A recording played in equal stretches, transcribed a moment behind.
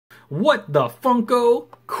What the Funko?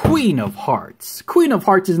 Queen of Hearts. Queen of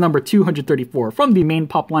Hearts is number 234 from the main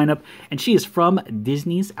pop lineup, and she is from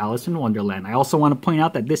Disney's Alice in Wonderland. I also want to point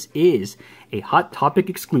out that this is a Hot Topic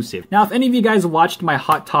exclusive. Now, if any of you guys watched my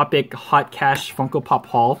Hot Topic Hot Cash Funko Pop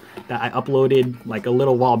haul that I uploaded like a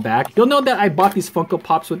little while back, you'll know that I bought these Funko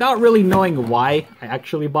Pops without really knowing why I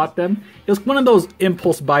actually bought them. It was one of those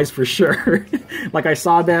impulse buys for sure. Like, I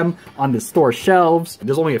saw them on the store shelves.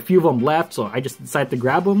 There's only a few of them left, so I just decided to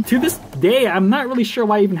grab them. To this day, I'm not really sure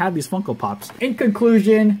why I even have these Funko Pops. In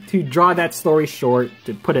conclusion, to draw that story short,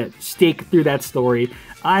 to put a stake through that story,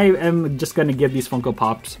 I am just gonna give these Funko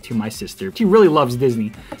Pops to my sister. She really loves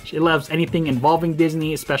Disney. She loves anything involving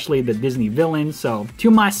Disney, especially the Disney villains. So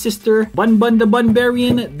to my sister, Bun the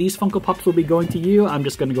Bunbarian, these Funko Pops will be going to you. I'm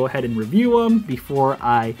just gonna go ahead and review them before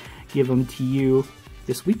I give them to you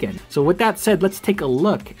this weekend. So with that said, let's take a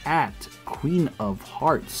look at Queen of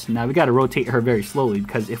Hearts. Now we gotta rotate her very slowly,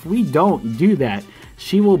 because if we don't do that,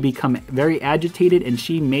 she will become very agitated and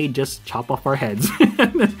she may just chop off our heads.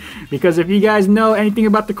 Because if you guys know anything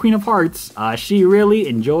about the Queen of Hearts, she really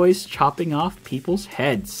enjoys chopping off people's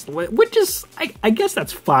heads. Which is, I guess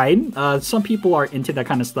that's fine. Some people are into that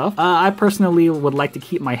kind of stuff. I personally would like to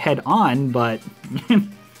keep my head on, but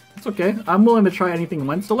it's okay. I'm willing to try anything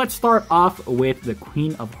once. So let's start off with the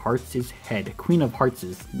Queen of Hearts' head. Queen of Hearts,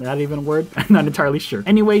 is that even a word? I'm not entirely sure.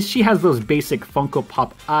 Anyways, she has those basic Funko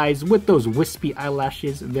Pop eyes with those wispy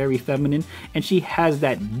eyelashes, very feminine. And she has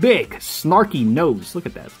that big, snarky nose. Look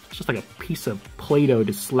at that. It's just like a piece of Play-Doh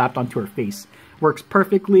just slapped onto her face. Works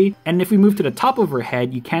perfectly. And if we move to the top of her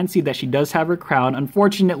head, you can see that she does have her crown.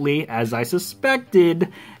 Unfortunately, as I suspected,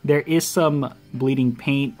 there is some bleeding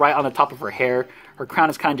paint right on the top of her hair. Her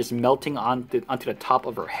crown is kind of just melting onto the top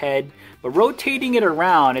of her head. But rotating it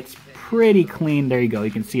around, it's pretty clean. There you go.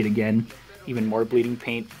 You can see it again. Even more bleeding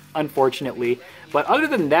paint, unfortunately. But other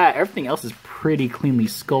than that, everything else is pretty cleanly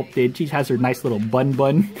sculpted. She has her nice little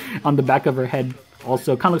bun on the back of her head.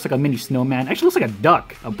 Also, kind of looks like a mini snowman. Actually looks like a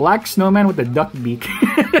duck. A black snowman with a duck beak.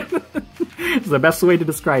 It's the best way to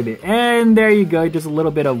describe it. And there you go, just a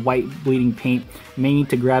little bit of white bleeding paint. You may need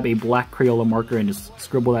to grab a black Crayola marker and just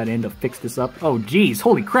scribble that in to fix this up. Oh geez,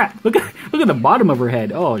 holy crap. Look at the bottom of her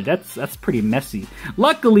head. Oh, that's pretty messy.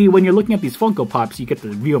 Luckily, when you're looking at these Funko Pops, you get to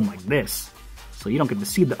view them like this. So you don't get to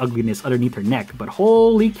see the ugliness underneath her neck. But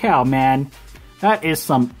holy cow, man. That is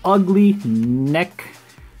some ugly neck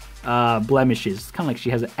blemishes. It's kind of like she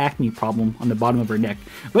has an acne problem on the bottom of her neck.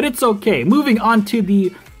 But it's okay. Moving on to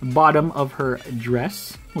the bottom of her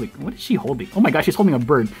dress. Holy, what is she holding? Oh my gosh, she's holding a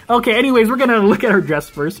bird. Okay, anyways, we're gonna look at her dress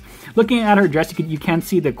first. Looking at her dress, you can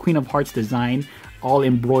see the Queen of Hearts design all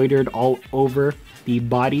embroidered all over the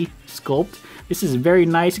body sculpt. This is very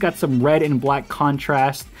nice. You got some red and black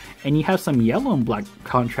contrast, and you have some yellow and black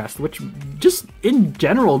contrast, which just in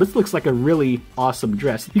general, this looks like a really awesome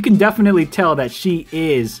dress. You can definitely tell that she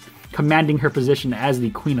is commanding her position as the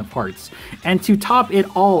Queen of Hearts. And to top it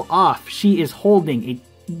all off, she is holding a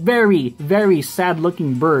very, very sad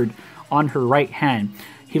looking bird on her right hand.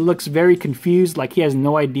 He looks very confused, like he has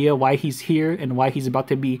no idea why he's here and why he's about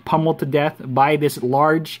to be pummeled to death by this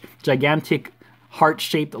large, gigantic,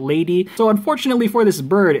 heart-shaped lady. So unfortunately for this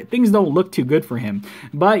bird, things don't look too good for him.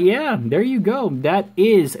 But yeah, there you go. That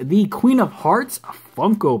is the Queen of Hearts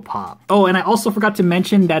Funko Pop. Oh, and I also forgot to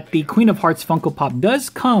mention that the Queen of Hearts Funko Pop does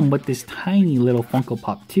come with this tiny little Funko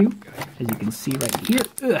Pop too, as you can see right here.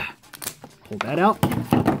 Ugh. Pull that out.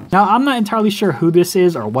 Now, I'm not entirely sure who this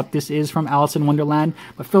is or what this is from Alice in Wonderland,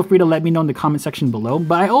 but feel free to let me know in the comment section below.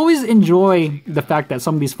 But I always enjoy the fact that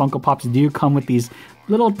some of these Funko Pops do come with these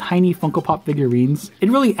little tiny Funko Pop figurines. It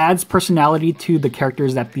really adds personality to the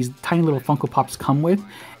characters that these tiny little Funko Pops come with.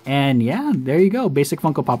 And yeah, there you go. Basic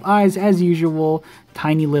Funko Pop eyes as usual.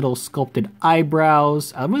 Tiny little sculpted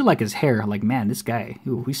eyebrows. I really like his hair. Like, man, this guy,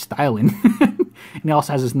 ooh, he's styling. And he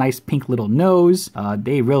also has this nice pink little nose.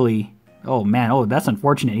 They really... Oh man, oh that's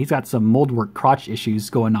unfortunate. He's got some moldwork crotch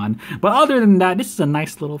issues going on. But other than that, this is a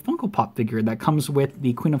nice little Funko Pop figure that comes with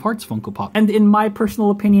the Queen of Hearts Funko Pop. And in my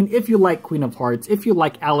personal opinion, if you like Queen of Hearts, if you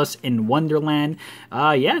like Alice in Wonderland,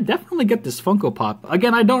 yeah, definitely get this Funko Pop.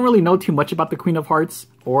 Again, I don't really know too much about the Queen of Hearts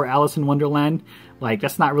or Alice in Wonderland. Like,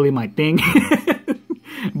 that's not really my thing.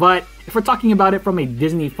 But if we're talking about it from a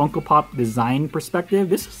Disney Funko Pop design perspective,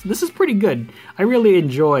 this is pretty good. I really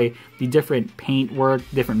enjoy the different paint work,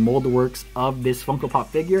 different mold works of this Funko Pop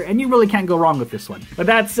figure, and you really can't go wrong with this one. With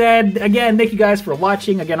that said, again, thank you guys for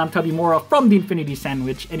watching. Again, I'm Tubby Mora from the Infinity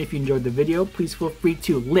Sandwich, and if you enjoyed the video, please feel free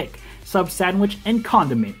to lick, sub, sandwich, and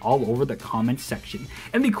condiment all over the comment section.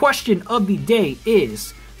 And the question of the day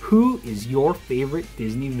is, Who is your favorite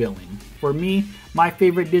Disney villain? For me, my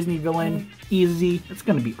favorite Disney villain, easy, it's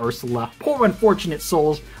gonna be Ursula. Poor unfortunate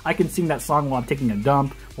souls. I can sing that song while I'm taking a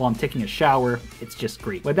dump, while I'm taking a shower. It's just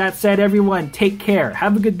great. With that said, everyone, take care.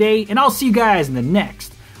 Have a good day, and I'll see you guys in the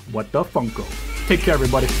next What the Funko. Take care,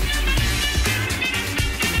 everybody.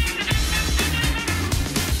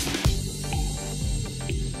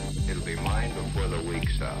 It'll be mine before the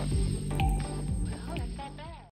week's out.